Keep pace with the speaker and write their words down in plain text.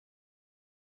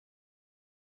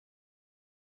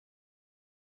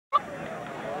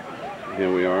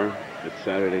Here we are. It's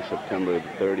Saturday, September the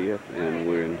 30th, and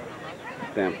we're in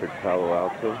Stanford, Palo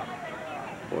Alto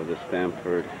for the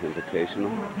Stanford Invitational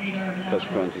cross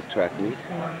country track meet,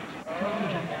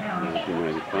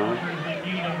 1995.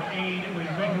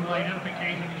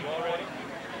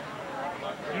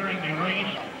 During the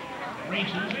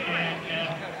races, and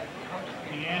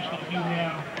we ask that you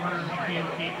have runners who can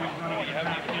keep running in the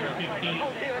top 10 or 15.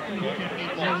 Please check in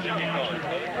with the announcer and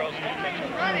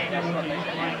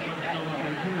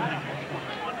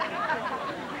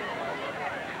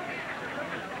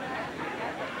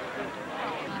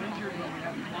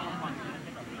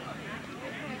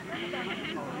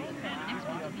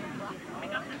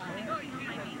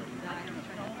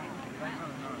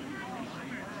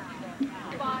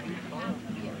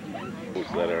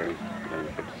that are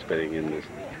participating in this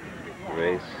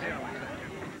race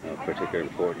of particular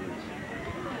importance: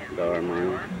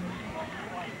 Bellarmine,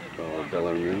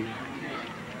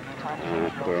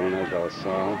 Corona, Del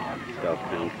Sal, Del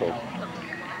Campo,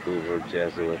 Hoover,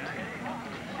 Jesuit,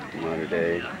 Mater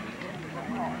Dei,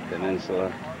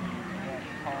 Peninsula,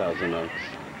 Thousand Oaks,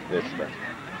 Vista.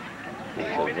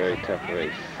 It's a very tough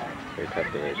race, very tough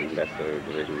division. That's the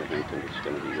division that Hampton is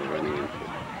going to be running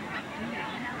into.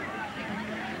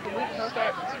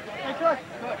 Start. Hey, Cook.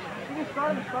 You can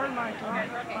start the starting line.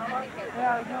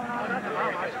 Yeah, no.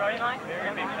 Starting line?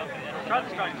 Try to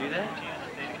start. Do that.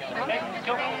 Okay,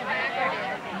 go.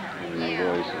 And the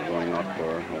boys are going off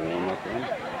for a warm-up run.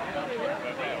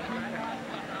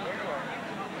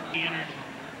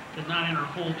 Did not enter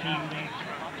full team. They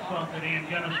felt that Ann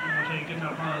Gunnison was a good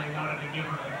enough runner. They wanted to give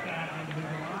her a shot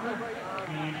individual honor.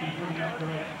 And she's moving up for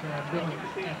that billing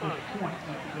at this point.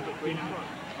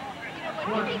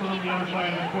 Course on the other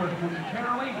side of the course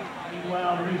momentarily.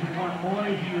 Meanwhile, Division I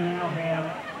boys, you now have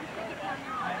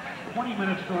 20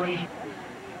 minutes to race.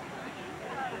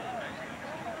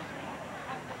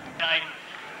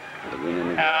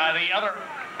 The other, I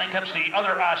think that's the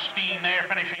other Osteen there,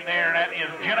 finishing there, and that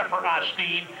is Jennifer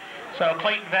Osteen. So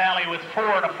Clayton Valley with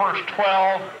 4 in the first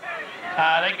 12.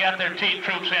 They got their team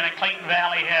troops in, and Clayton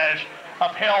Valley has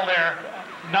upheld their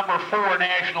number 4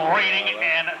 national rating,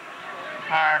 and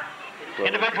our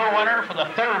individual winner for the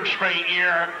 3rd straight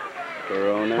year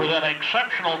with an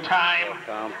exceptional time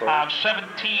of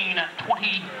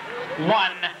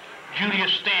 17:21, Julia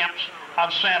Stamps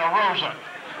of Santa Rosa.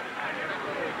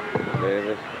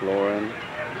 Davis, Florin,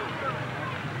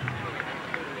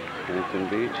 Hampton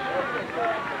Beach,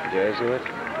 Jesuit.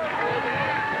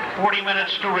 40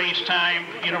 minutes to race time,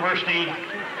 University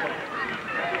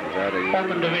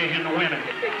Open Division women.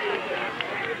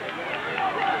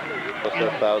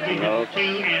 Thousand Oaks, 2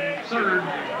 and 3rd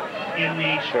in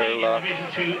the Sherlock, Division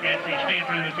 2 at the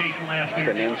Stanford Invitational last year.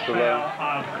 Peninsula,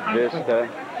 Vista.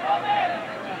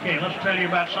 Okay, let's tell you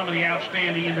about some of the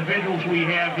outstanding individuals we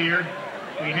have here.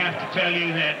 We have to tell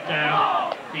you that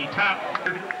the top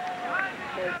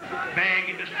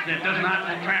bag that does not,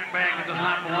 the track bag that does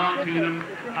not belong to them,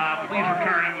 please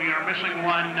return it. We are missing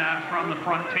one from the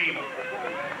front table.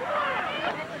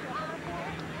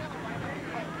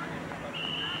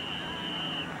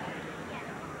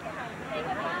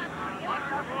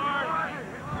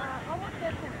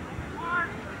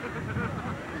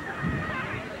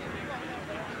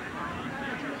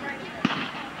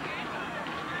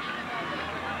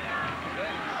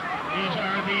 These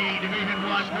are the Division I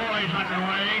boys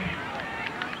underway.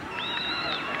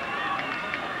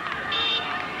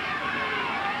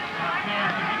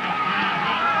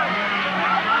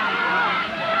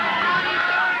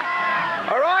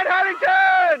 All right,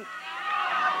 Huntington!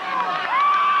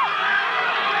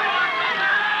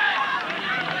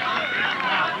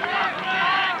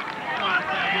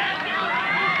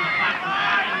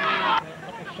 A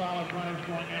couple solid runners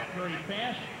going up very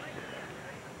fast.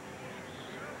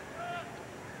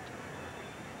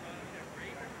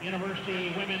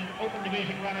 University Women Open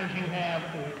Division runners, you have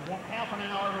half an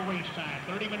hour to race time,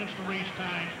 30 minutes to race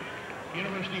time,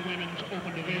 University Women's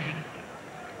Open Division.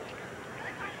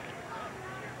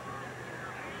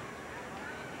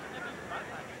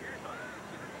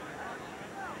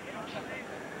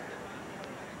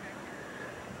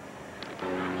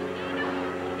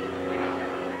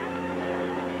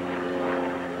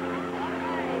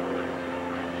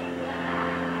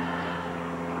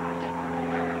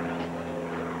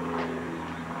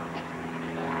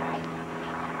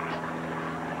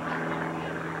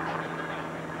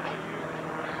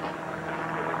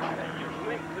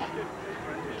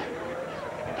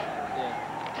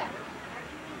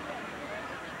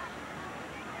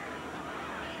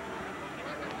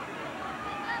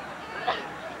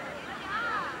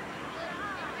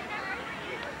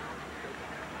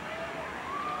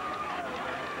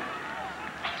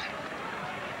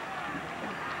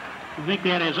 I think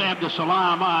that is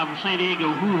Abdusalam of San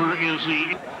Diego Hoover is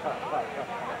the...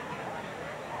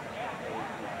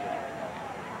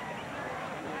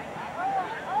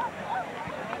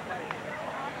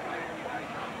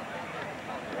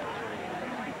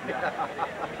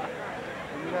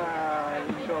 Nah,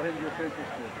 you show him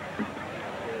disinterested.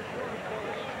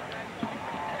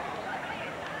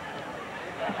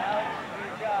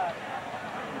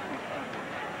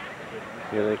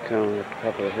 Here they come at the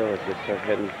top of the hill as they start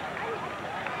heading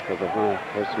to the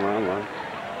first mile mark.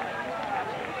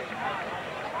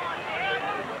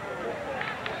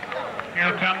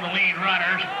 Here come the lead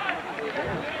runners.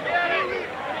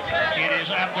 It is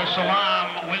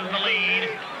Abdusalam with the lead.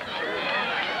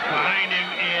 Behind him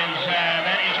is,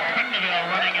 that is Prindeville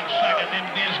running in second, then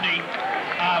Disney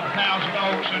of Thousand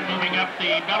Oaks, and moving up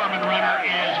the Bellarmine runner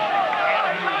is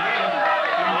Andrew Wolf,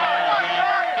 who was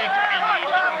fifth in the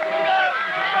first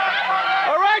sections of sophomore.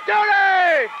 All right,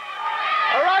 Tony!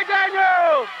 All right,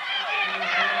 Daniel!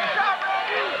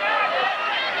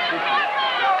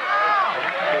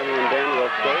 Tony and Daniel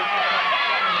first.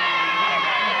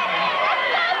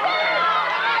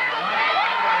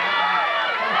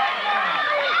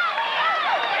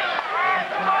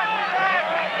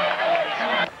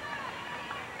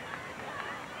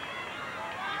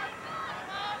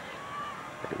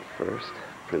 First,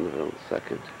 Prindeville in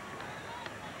second.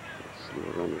 Some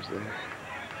more runners there.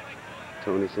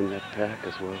 Tony's in that pack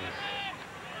as well as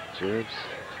Jerbs.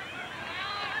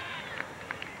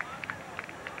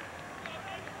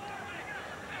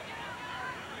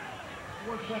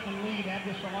 Four-second lead,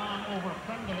 Abdusalam over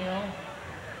Prindeville.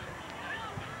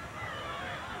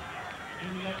 In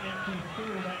the FT2,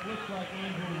 that looks like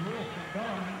Andrew Wolf from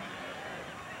Bellarmine.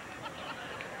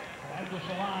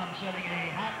 Abdusalam setting a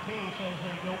hot pace as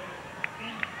they go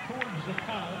in towards the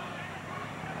tunnel.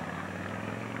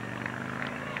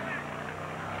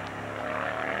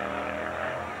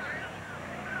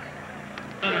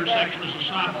 Other section was a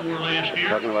sophomore last year.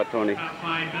 Talking about Tony. Top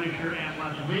 5 finisher at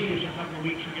Las Vegas a couple of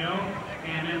weeks ago.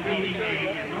 And then leading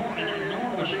an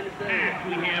enormous pack,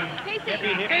 we have Casey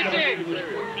Jackson.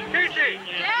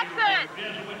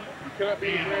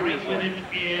 And right with him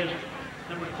is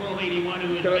number 1281, who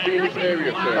is Cannot be in this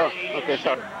area, sir. Oh, okay,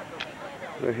 sorry.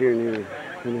 We're here near the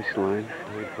finish line.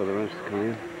 Wait for the runners to come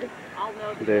in.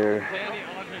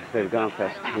 They've gone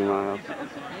past 2 miles.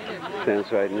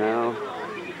 Stands right now.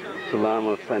 Salam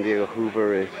of San Diego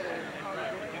Hoover is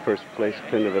first place.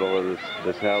 Prindeville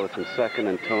was Alice in second,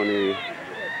 and Tony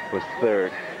was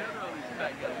third.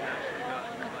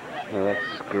 Well,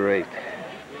 that's great.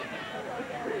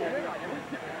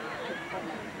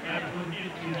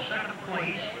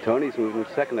 Tony's moving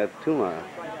second at 2 miles.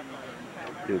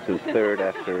 He was in third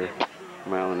after a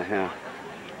mile and a half.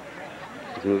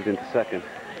 He's moved into second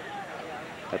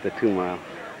at the 2 mile.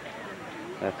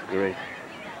 That's great.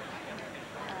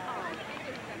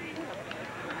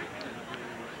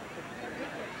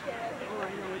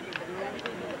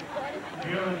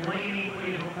 Joe Blaney,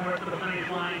 please report to the finish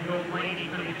line. Joe Blaney,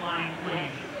 finish line,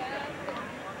 please.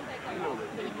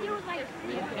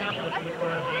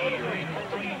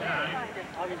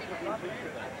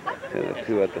 And the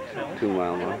 2 at the 2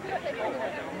 mile mark.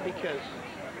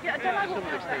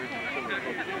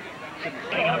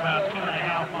 About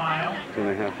 2.5 miles.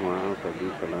 2.5 miles. I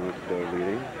believe Salam is still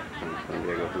leading from San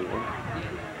Diego Hoover.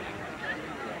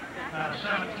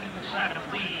 17-second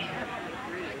lead.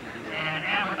 And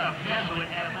Abbott of Jesuit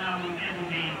has now moved into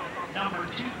the number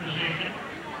 2 position.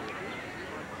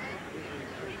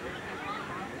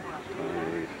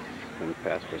 He's been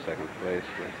passed for second place.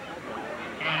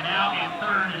 And now in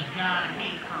third is John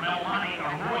Heath from El Monte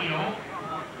Arroyo.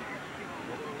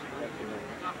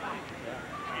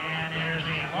 And there's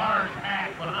a large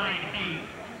pack behind Heath.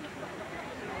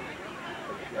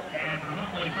 And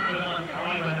presumably Prindeville and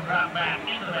Toledo drop back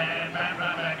into that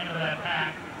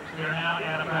pack. They're now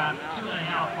at about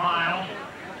 2.5 miles.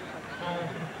 Full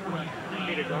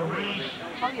 43 the race.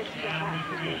 And we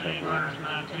can be saying runners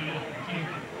not to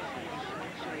continue.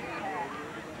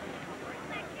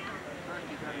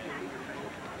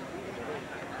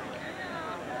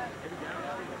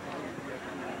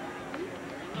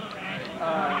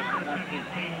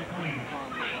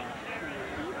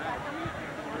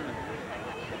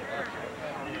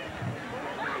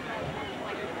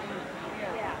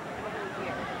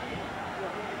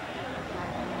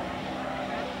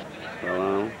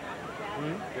 Hello.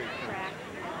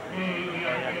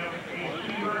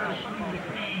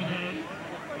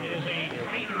 Is a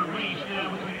tighter race now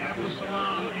between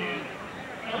Abdusalam and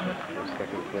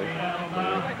Second place. they have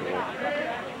about a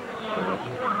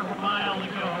quarter of a mile to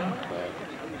go.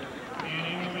 And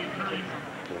he will be turning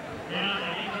it.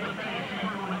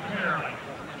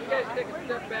 You guys take a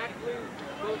step back, please.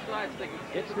 Both sides take a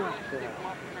step. It's not,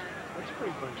 it's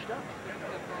pretty bunched up.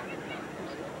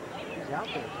 He's out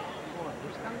there.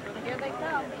 Here they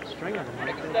come. String of them.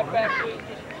 Take a step back, please. You can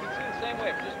see the same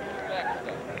way, but just move back a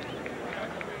step.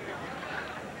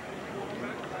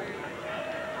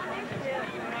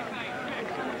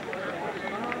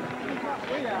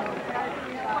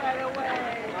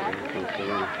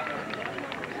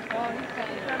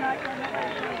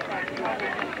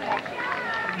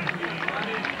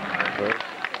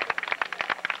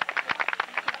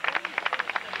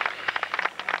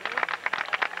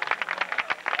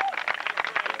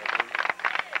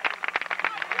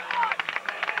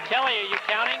 Kelly, are you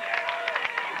counting?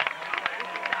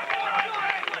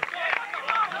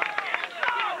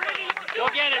 Go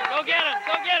get him, go get him,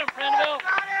 go get him, Prindle.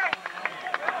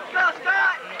 Go,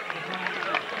 Scott!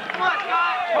 Come on,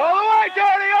 Scott! All the way,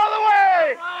 Tony, all the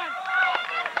way!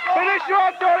 Finish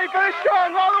strong, Tony, finish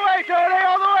strong, all the way, Tony,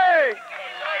 all the way!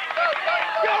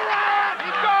 Go, Ryan!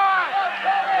 Keep going!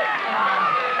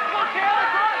 Come on, Taylor,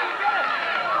 come on, you get it!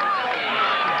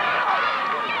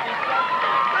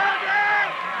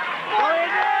 Go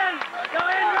in, go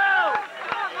in, go!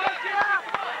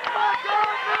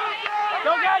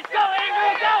 Go, guys, go,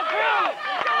 Ingrid, go, Drew!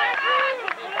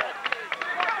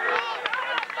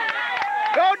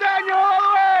 Go, Daniel, all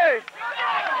the way!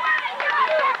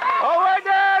 All the way,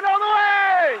 Dan, all the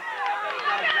way!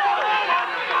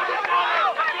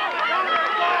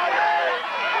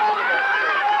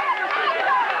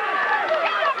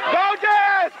 Go,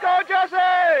 Jess! Go,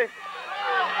 Jesse!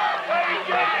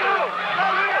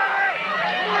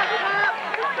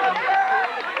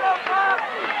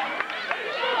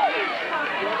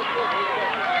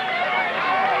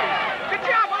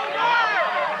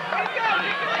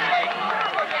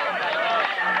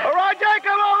 All right,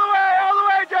 Jacob, all the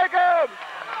way, Jacob!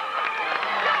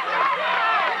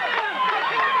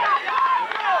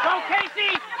 Go,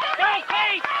 Casey! Go,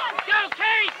 Case! Go,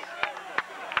 Case!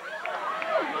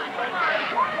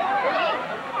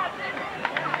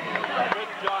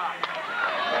 Good job.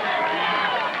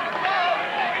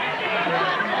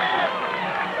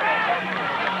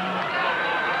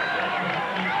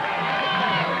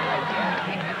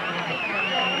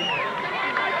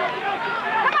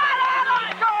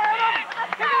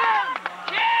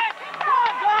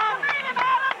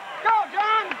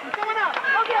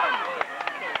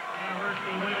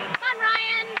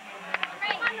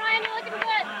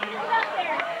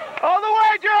 All the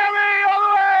way, Jeremy! All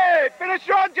the way! Finish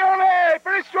strong, Jeremy!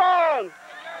 Finish strong!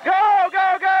 Go,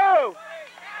 go, go!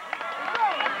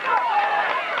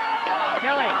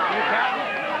 Kelly, you counting?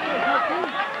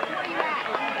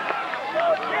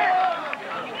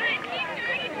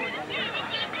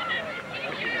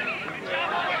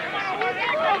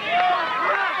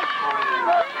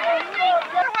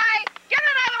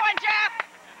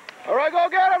 All right, go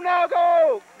get him now,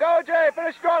 go! Go, Jay,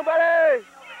 finish strong, buddy!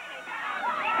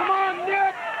 Come on,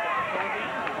 Nick!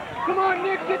 Come on,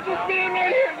 Nick, get your speed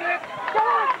right here, Nick! Come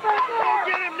on, Spencer! Go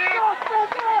get him, Nick! Go,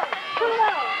 Spencer! Come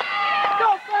on! Go,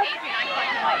 Spencer!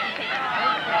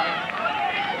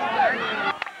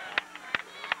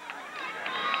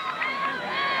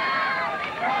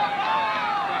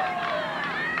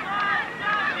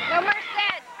 No more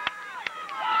sets.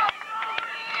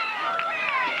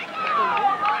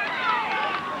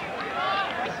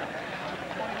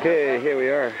 Okay, here we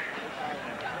are.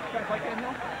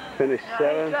 Finished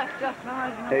 7th,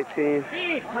 18.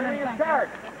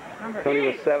 Tony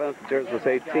was 7th, Jers was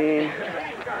 18.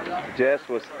 Jess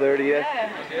was 30th.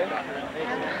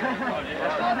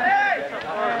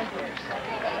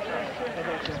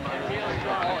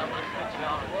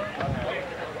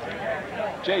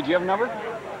 Jay, do you have a number?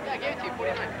 Yeah, I gave it to you,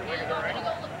 49.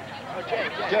 Oh, Jay,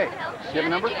 Jay, do you have a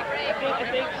number? I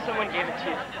think someone gave it to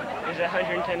you. Is it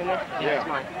 110 in there? Yeah, it's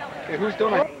mine. Okay, who's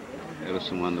doing it?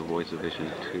 Edison won the Voice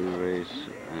Division 2 race,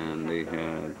 and they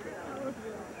had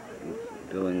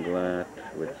Dylan Glatt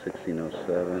with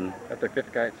 1607. That's their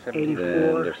 5th guy at 17. 84.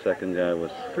 Then their second guy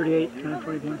was 38,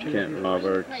 941, Kent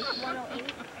Roberts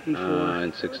 84.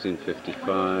 in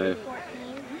 1655.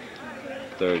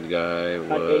 Third guy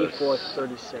About was 84,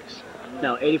 36.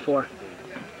 No, 84.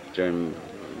 Jeremy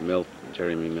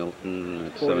Milton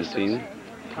at 46. 17.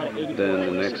 Out of 84. Then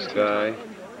the next guy,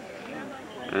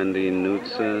 Andy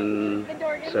Knudsen,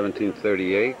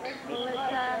 1738. It was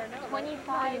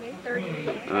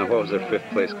 25-30. What was their 5th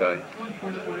place guy?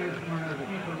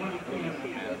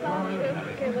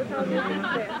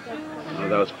 Oh,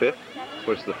 that was 5th?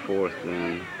 Where's the 4th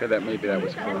then? Okay, maybe that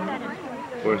was 4.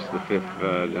 Where's the fifth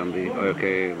gonna be?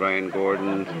 Okay, Ryan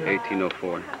Gordon,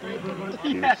 1804.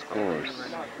 Team scores.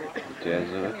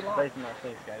 Jesuit.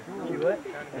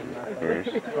 First.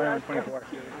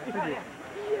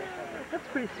 That's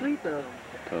pretty sweet, though.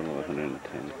 Total of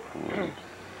 110 points.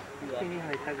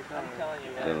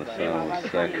 De La Salle was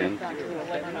second.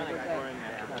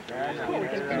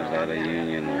 Nevada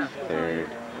Union was third.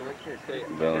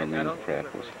 Bellarmine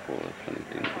Prep was fourth.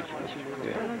 Huntington Beach was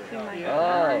fifth.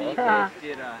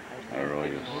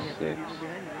 Arroyo was sixth.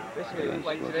 Vance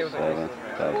was seventh.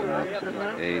 Thousand Oaks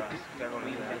was eighth.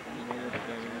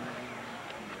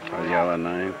 Ayala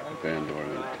ninth. Van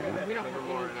Dorn 10th.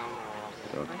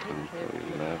 Del Campo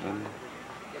 11.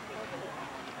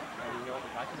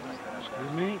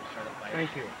 Excuse me?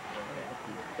 Thank you.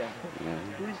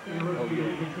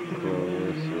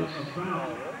 Clovis was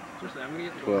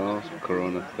 12th,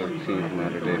 Corona 13th,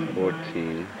 Mater Dei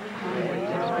 14th,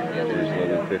 Cruz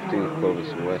 11, 15th,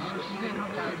 Clovis West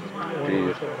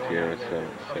 16th, Sierra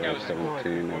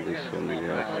 17th, Aliso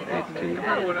Miguel 18th,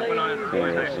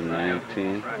 Melrose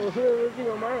 19th,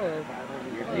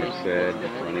 Merced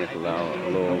 20th,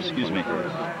 Lowell, excuse me,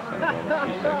 second,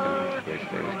 Grace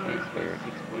Davis 23rd,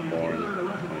 Warren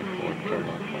 24th,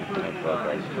 Turbo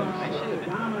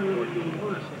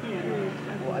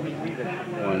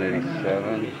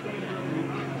 187.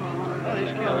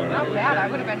 Not bad. I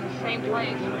would have been in the same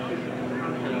place.